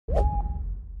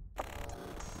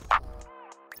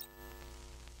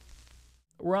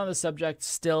we're on the subject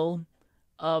still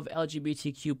of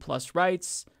LGBTQ plus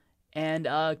rights, and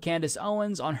Candace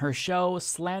Owens on her show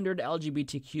slandered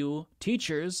LGBTQ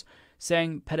teachers,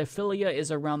 saying pedophilia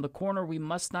is around the corner. We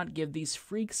must not give these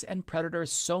freaks and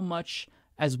predators so much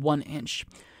as 1 inch.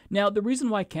 Now, the reason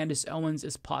why Candace Owens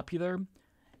is popular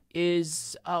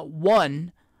is,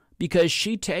 one, because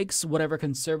she takes whatever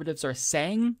conservatives are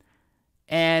saying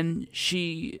and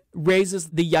she raises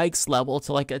the yikes level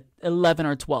to like a 11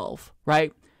 or 12,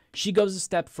 right? She goes a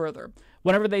step further.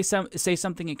 Whenever they say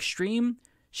something extreme,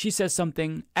 she says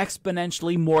something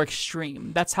exponentially more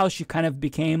extreme. That's how she kind of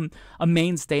became a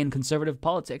mainstay in conservative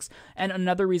politics. And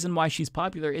another reason why she's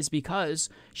popular is because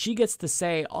she gets to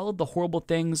say all of the horrible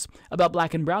things about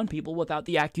black and brown people without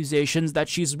the accusations that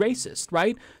she's racist,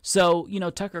 right? So, you know,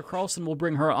 Tucker Carlson will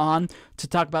bring her on to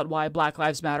talk about why Black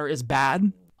Lives Matter is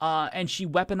bad. And she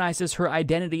weaponizes her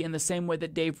identity in the same way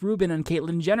that Dave Rubin and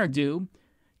Caitlyn Jenner do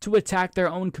to attack their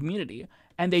own community.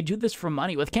 And they do this for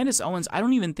money. With Candace Owens, I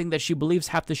don't even think that she believes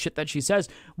half the shit that she says.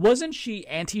 Wasn't she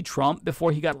anti-Trump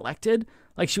before he got elected?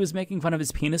 Like, she was making fun of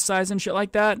his penis size and shit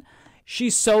like that.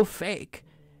 She's so fake.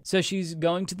 So she's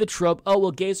going to the trope, oh, well,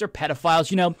 gays are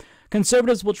pedophiles. You know,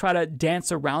 conservatives will try to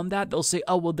dance around that. They'll say,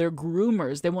 oh, well, they're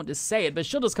groomers. They won't just say it, but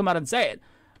she'll just come out and say it.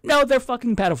 No, they're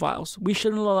fucking pedophiles. We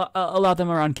shouldn't allow them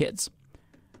around kids.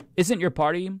 Isn't your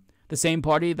party the same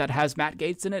party that has Matt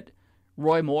Gaetz in it?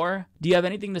 Roy Moore? Do you have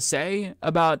anything to say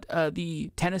about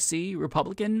the Tennessee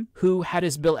Republican who had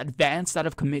his bill advanced out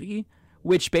of committee,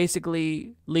 which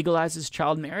basically legalizes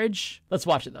child marriage? Let's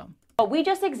watch it, though. What we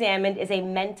just examined is a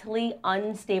mentally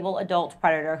unstable adult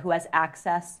predator who has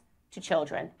access to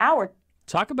children.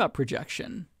 Talk about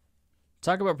projection.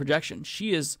 Talk about projection.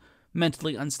 She is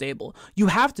mentally unstable. You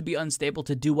have to be unstable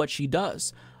to do what she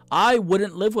does. I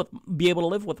wouldn't be able to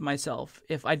live with myself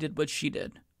if I did what she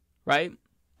did, right?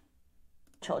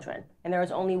 Children. And there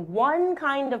is only one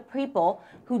kind of people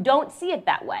who don't see it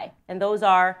that way, and those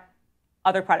are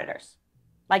other predators.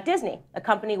 Like Disney, a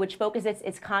company which focuses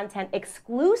its content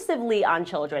exclusively on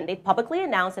children. They publicly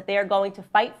announced that they are going to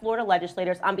fight Florida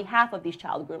legislators on behalf of these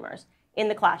child groomers in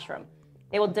the classroom.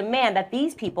 They will demand that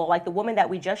these people, like the woman that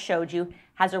we just showed you,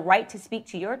 has a right to speak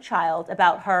to your child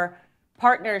about her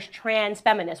partner's trans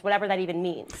feminist, whatever that even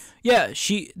means. Yeah,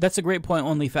 that's a great point,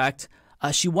 only fact.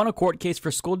 She won a court case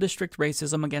for school district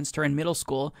racism against her in middle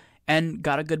school and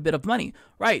got a good bit of money.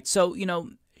 Right, so, you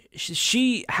know,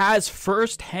 she has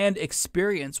firsthand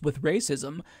experience with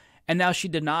racism, and now she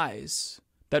denies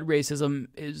that racism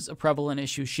is a prevalent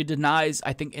issue. She denies,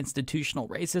 I think, institutional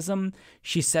racism.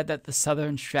 She said that the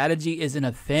Southern strategy isn't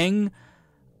a thing.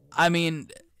 I mean,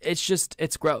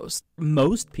 it's gross.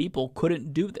 Most people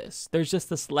couldn't do this. There's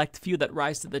just a select few that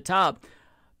rise to the top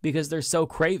because they're so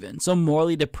craven, so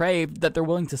morally depraved that they're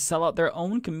willing to sell out their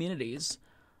own communities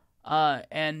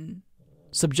and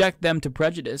subject them to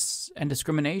prejudice and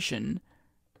discrimination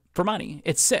for money.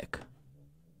 It's sick.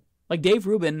 Like Dave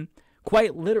Rubin,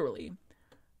 quite literally,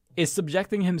 is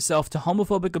subjecting himself to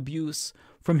homophobic abuse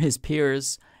from his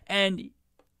peers, and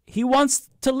he wants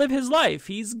to live his life.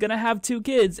 He's gonna have 2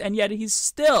 kids, and yet he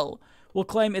still will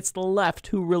claim it's the left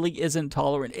who really isn't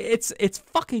tolerant. It's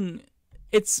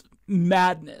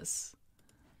madness.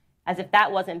 As if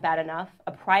that wasn't bad enough,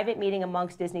 a private meeting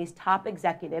amongst Disney's top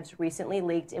executives recently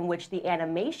leaked in which the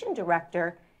animation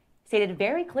director stated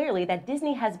very clearly that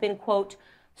Disney has been, quote,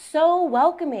 so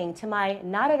welcoming to my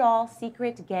not at all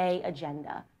secret gay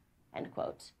agenda, end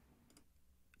quote.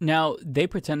 Now, they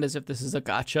pretend as if this is a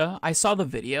gotcha. I saw the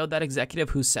video, that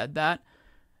executive who said that.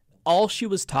 All she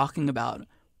was talking about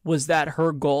was that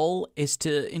her goal is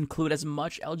to include as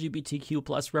much LGBTQ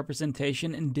plus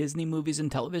representation in Disney movies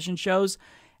and television shows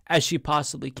as she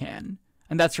possibly can.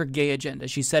 And that's her gay agenda.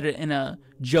 She said it in a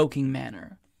joking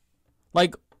manner.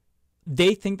 Like,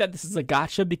 they think that this is a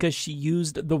gotcha because she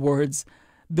used the words,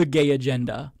 the gay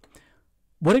agenda.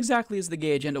 What exactly is the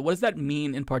gay agenda? What does that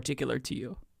mean in particular to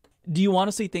you? Do you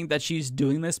honestly think that she's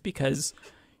doing this because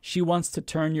she wants to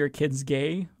turn your kids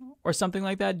gay or something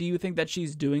like that? Do you think that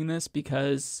she's doing this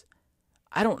because,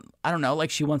 I don't know,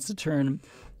 like she wants to turn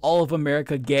all of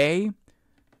America gay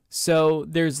so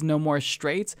there's no more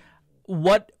straights?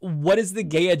 What is the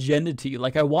gay agenda to you?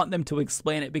 Like, I want them to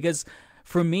explain it, because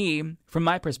for me, from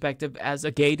my perspective as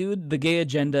a gay dude, the gay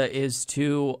agenda is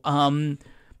to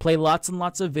play lots and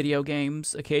lots of video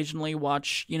games, occasionally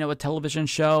watch, a television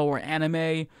show or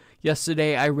anime.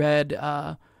 Yesterday I read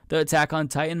the Attack on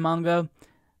Titan manga.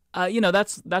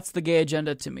 That's the gay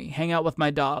agenda to me. Hang out with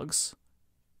my dogs.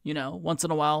 Once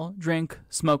in a while, drink,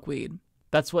 smoke weed.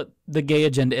 That's what the gay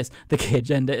agenda is. The gay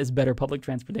agenda is better public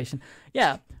transportation.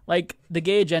 Yeah, like the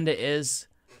gay agenda is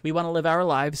we want to live our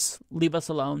lives, leave us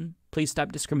alone. Please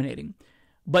stop discriminating.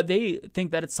 But they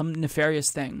think that it's some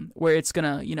nefarious thing where it's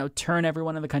going to, turn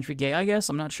everyone in the country gay, I guess.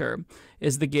 I'm not sure.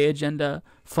 Is the gay agenda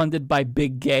funded by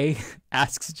Big Gay?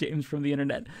 Asks James from the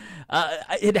internet.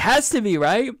 It has to be,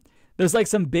 right? There's like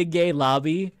some big gay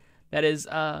lobby that is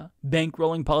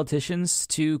bankrolling politicians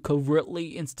to covertly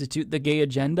institute the gay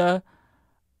agenda.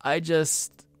 I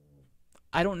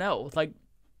don't know. Like,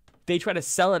 they try to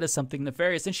sell it as something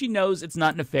nefarious, and she knows it's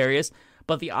not nefarious,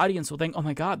 but the audience will think, oh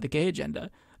my God, the gay agenda.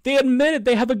 They admitted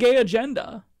they have a gay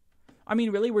agenda. I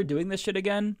mean, really, we're doing this shit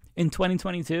again in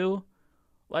 2022?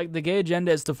 Like, the gay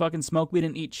agenda is to fucking smoke weed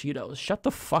and eat Cheetos. Shut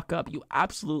the fuck up, you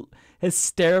absolute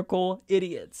hysterical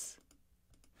idiots.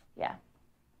 Yeah.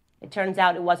 It turns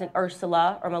out it wasn't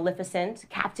Ursula or Maleficent,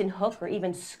 Captain Hook, or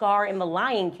even Scar in The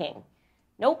Lion King.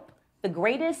 Nope. The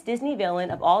greatest Disney villain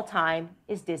of all time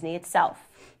is Disney itself.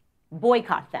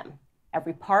 Boycott them.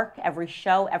 Every park, every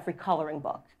show, every coloring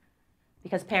book.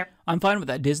 Because I'm fine with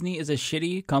that. Disney is a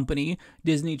shitty company.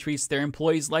 Disney treats their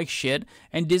employees like shit.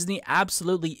 And Disney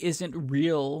absolutely isn't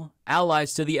real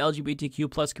allies to the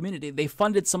LGBTQ plus community. They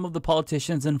funded some of the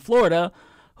politicians in Florida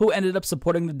who ended up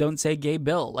supporting the Don't Say Gay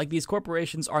bill. Like, these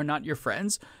corporations are not your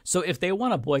friends. So if they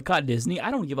want to boycott Disney, I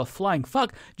don't give a flying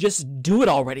fuck. Just do it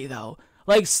already, though.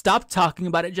 Like, stop talking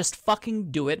about it. Just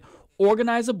fucking do it.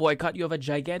 Organize a boycott. You have a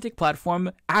gigantic platform.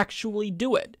 Actually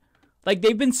do it. Like,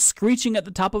 they've been screeching at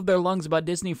the top of their lungs about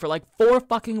Disney for like 4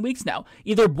 fucking weeks now.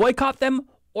 Either boycott them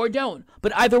or don't.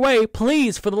 But either way,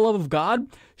 please, for the love of God,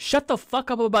 shut the fuck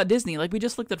up about Disney. Like, we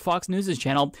just looked at Fox News'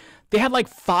 channel. They had like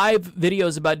 5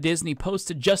 videos about Disney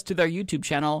posted just to their YouTube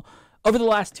channel over the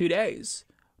last 2 days.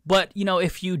 But,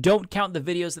 if you don't count the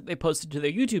videos that they posted to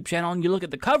their YouTube channel and you look at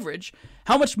the coverage,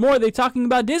 how much more are they talking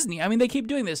about Disney? I mean, they keep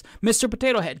doing this. Mr.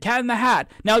 Potato Head, Cat in the Hat,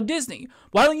 now Disney.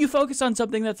 Why don't you focus on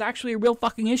something that's actually a real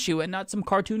fucking issue and not some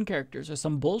cartoon characters or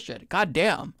some bullshit? God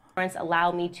damn.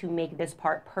 Allow me to make this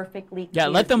part perfectly clear. Yeah,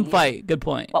 let them fight. Good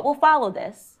point. What will follow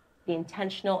this, the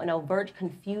intentional and overt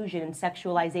confusion and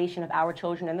sexualization of our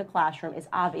children in the classroom, is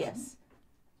obvious.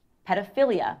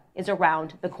 Pedophilia is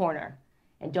around the corner.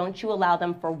 And don't you allow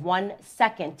them for 1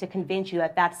 second to convince you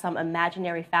that that's some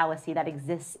imaginary fallacy that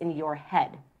exists in your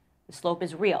head. The slope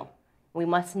is real. We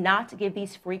must not give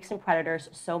these freaks and predators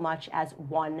so much as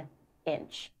 1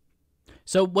 inch.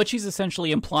 So what she's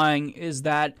essentially implying is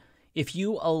that if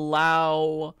you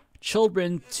allow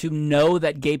children to know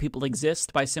that gay people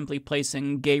exist by simply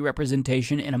placing gay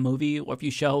representation in a movie, or if you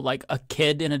show like a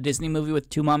kid in a Disney movie with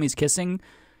 2 mommies kissing,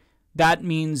 that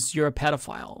means you're a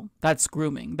pedophile. That's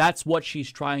grooming. That's what she's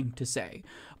trying to say.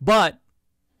 But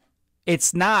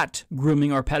it's not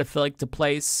grooming or pedophilic to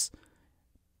place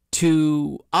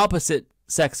 2 opposite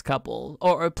sex couple,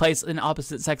 or place an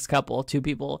opposite sex couple, 2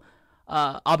 people,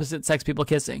 opposite sex people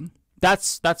kissing.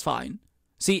 That's fine.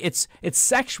 See, it's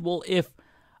sexual if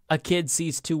a kid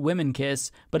sees 2 women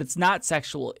kiss, but it's not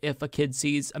sexual if a kid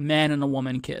sees a man and a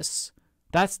woman kiss.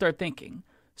 That's their thinking.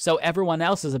 So everyone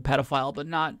else is a pedophile, but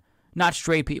not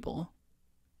straight people.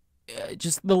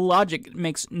 Just the logic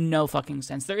makes no fucking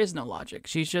sense. There is no logic.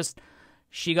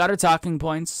 She got her talking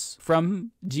points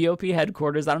from GOP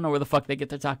headquarters. I don't know where the fuck they get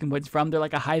their talking points from. They're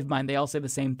like a hive mind. They all say the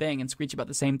same thing and screech about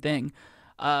the same thing.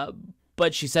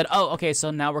 But she said, oh, okay,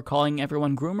 so now we're calling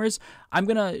everyone groomers. I'm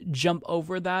going to jump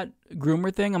over that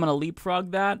groomer thing. I'm going to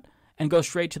leapfrog that and go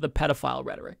straight to the pedophile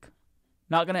rhetoric.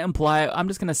 Not going to imply, I'm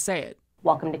just going to say it.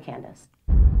 Welcome to Candace.